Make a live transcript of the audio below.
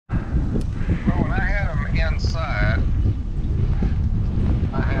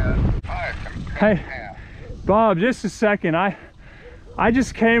Hey, Bob, just a second. I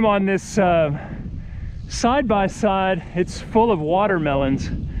just came on this side by side. It's full of watermelons.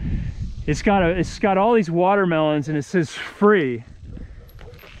 It's got all these watermelons, and it says free.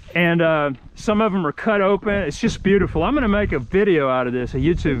 And some of them are cut open. It's just beautiful. I'm gonna make a video out of this, a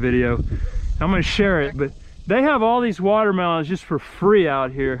YouTube video. I'm gonna share it, but they have all these watermelons just for free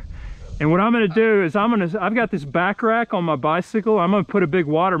out here. And what I'm gonna do is I've got this back rack on my bicycle. I'm gonna put a big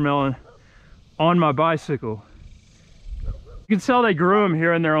watermelon on my bicycle. You can tell they grew them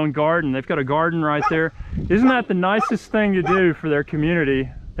here in their own garden. They've got a garden right there. Isn't that the nicest thing to do for their community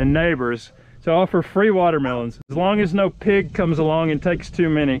and neighbors? To offer free watermelons, as long as no pig comes along and takes too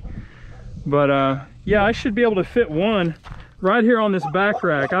many. But yeah, I should be able to fit one right here on this back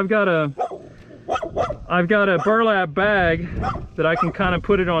rack. I've got a burlap bag that I can kind of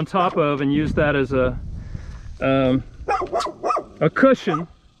put it on top of and use that as a cushion.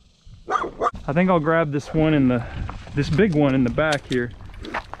 I think I'll grab this one in this big one in the back here.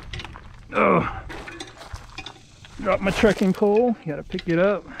 Oh, drop my trekking pole. Gotta pick it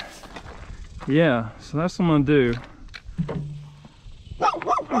up. Yeah, so that's what I'm gonna do.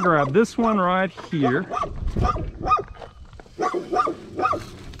 I'll grab this one right here.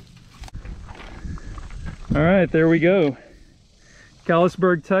 All right, there we go.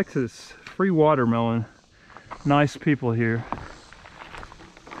 Callisburg, Texas. Free watermelon. Nice people here.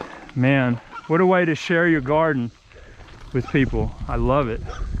 Man, what a way to share your garden with people. I love it.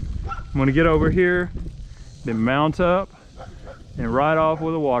 I'm gonna get over here, then mount up, and ride off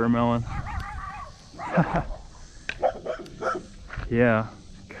with a watermelon. Yeah,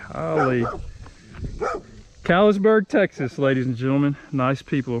 Callisburg, Texas, ladies and gentlemen. Nice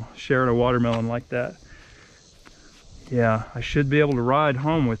people sharing a watermelon like that. Yeah, I should be able to ride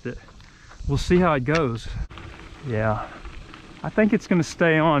home with it. We'll see how it goes. Yeah, I think it's gonna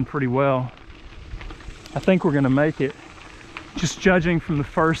stay on pretty well. I think we're gonna make it, just judging from the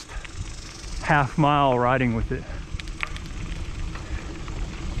first half mile riding with it.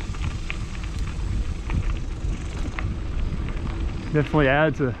 Definitely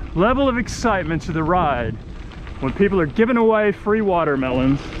adds a level of excitement to the ride when people are giving away free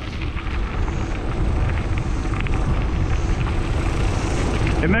watermelons.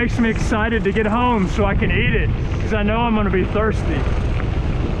 It makes me excited to get home so I can eat it, because I know I'm going to be thirsty.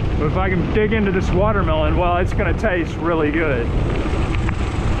 But if I can dig into this watermelon, well, it's going to taste really good.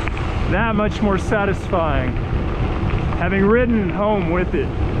 That much more satisfying, having ridden home with it.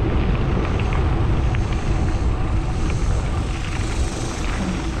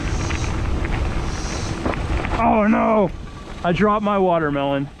 Oh no, I dropped my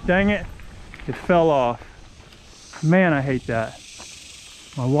watermelon. Dang it, it fell off. Man, I hate that.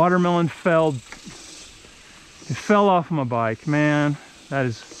 My watermelon fell off my bike. Man, that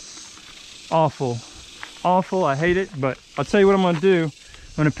is awful. Awful, I hate it, but I'll tell you what I'm gonna do.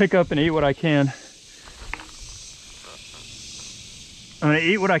 I'm gonna pick up and eat what I can. I'm gonna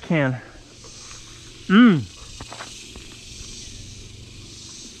eat what I can.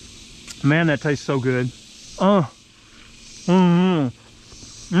 Man, that tastes so good. And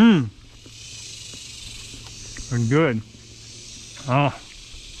good.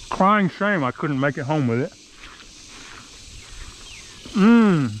 Crying shame I couldn't make it home with it.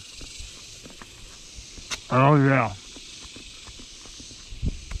 Oh yeah.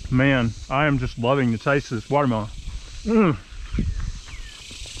 Man, I am just loving the taste of this watermelon.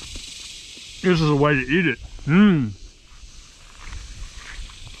 This is a way to eat it.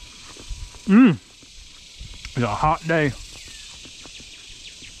 It's a hot day.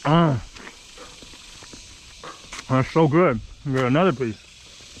 That's so good. I'll get another piece.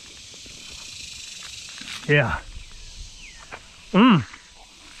 Yeah.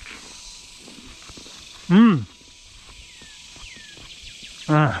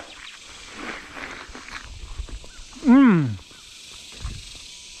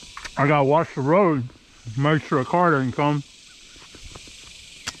 I gotta watch the road, make sure a car doesn't come.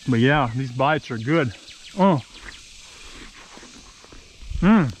 But yeah, these bites are good.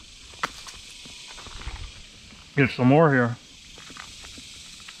 Get some more here.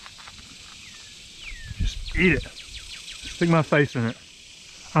 Just eat it. Stick my face in it.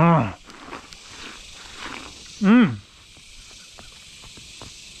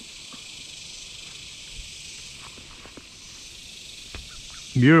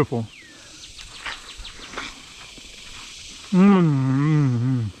 Beautiful.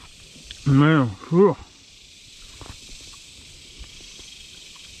 Man, whew.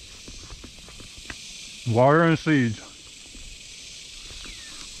 Water and seeds.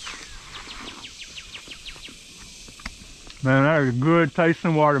 Man, that is a good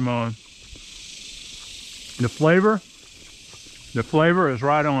tasting watermelon. The flavor is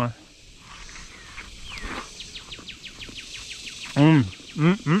right on. I'll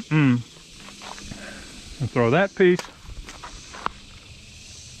throw that piece.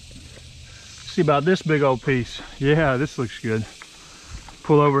 See about this big old piece. Yeah, this looks good.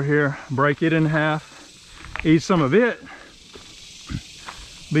 Pull over here, break it in half, eat some of it.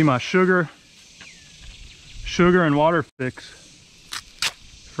 Be my sugar and water fix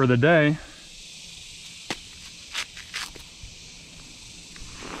for the day.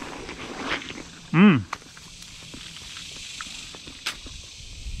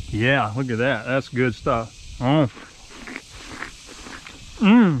 Yeah, look at that. That's good stuff. Oh.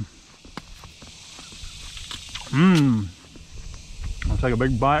 I'll take a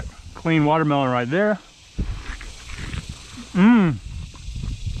big bite. Clean watermelon right there.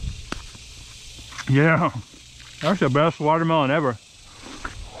 Yeah, that's the best watermelon ever.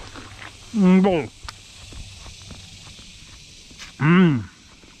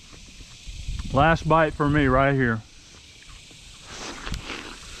 Last bite for me right here.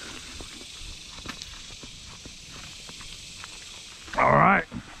 All right,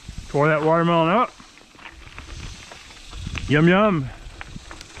 pour that watermelon up. Yum yum.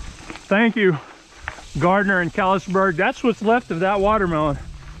 Thank you, Gardner and Callisburg. That's what's left of that watermelon.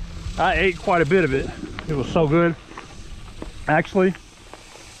 I ate quite a bit of it. It was so good. Actually,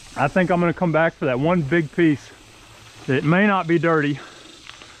 I think I'm gonna come back for that one big piece. It may not be dirty.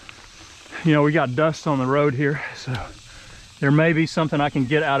 You know, we got dust on the road here, so there may be something I can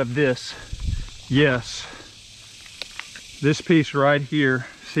get out of this. Yes. This piece right here.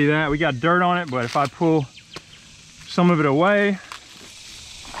 See that? We got dirt on it, but if I pull some of it away,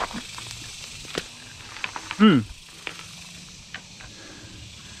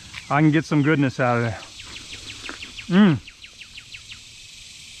 I can get some goodness out of there.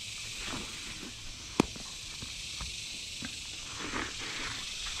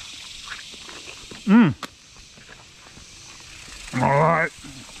 All right.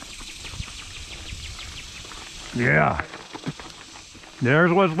 Yeah.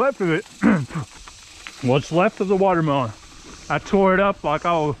 There's what's left of it. What's left of the watermelon. I tore it up like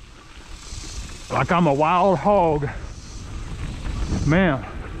I'm a wild hog. Man,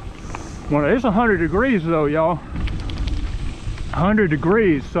 well, it's 100 degrees though, y'all. 100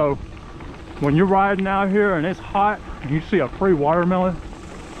 degrees. So when you're riding out here and it's hot and you see a free watermelon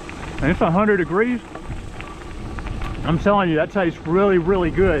and it's 100 degrees, I'm telling you, that tastes really, really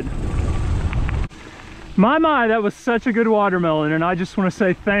good. My, that was such a good watermelon, and I just want to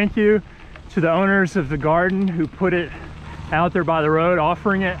say thank you to the owners of the garden who put it out there by the road,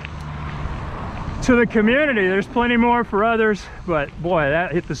 offering it to the community. There's plenty more for others, but boy,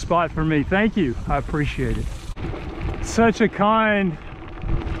 that hit the spot for me. Thank you. I appreciate it. Such a kind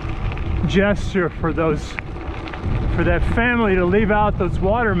gesture for that family to leave out those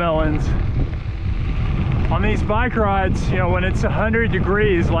watermelons on these bike rides, you know, when it's 100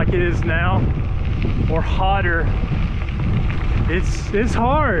 degrees like it is now, or hotter. It's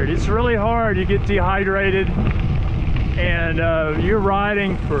hard. It's really hard. You get dehydrated, and you're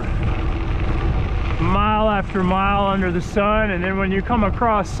riding for mile after mile under the sun, and then when you come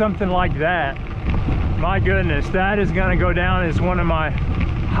across something like that, my goodness, that is going to go down as one of my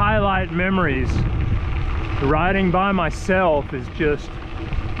highlight memories. Riding by myself is just,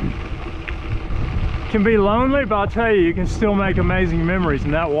 can be lonely, but I'll tell you, you can still make amazing memories.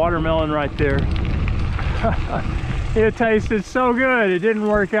 And that watermelon right there, it tasted so good. It didn't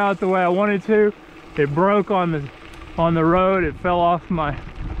work out the way I wanted to. It broke on the road. It fell off my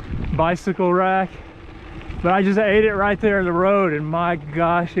bicycle rack, but I just ate it right there in the road, and my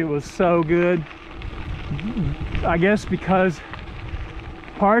gosh, it was so good. I guess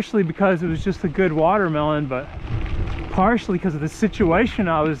partially because it was just a good watermelon, but partially because of the situation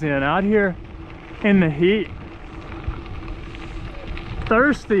I was in out here in the heat,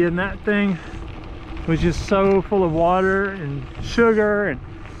 thirsty, and that thing was just so full of water and sugar, and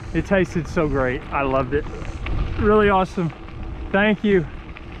it tasted so great. I loved it. Really awesome. Thank you,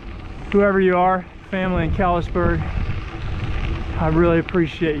 whoever you are, family in Callisburg. I really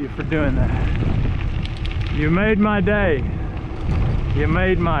appreciate you for doing that. You made my day. You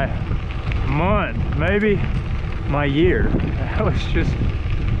made my month, maybe my year. That was just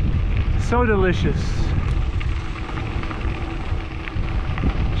so delicious.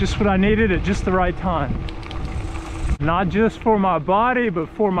 Just what I needed at just the right time. Not just for my body, but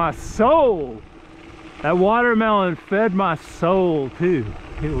for my soul. That watermelon fed my soul too.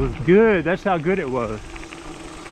 It was good. That's how good it was.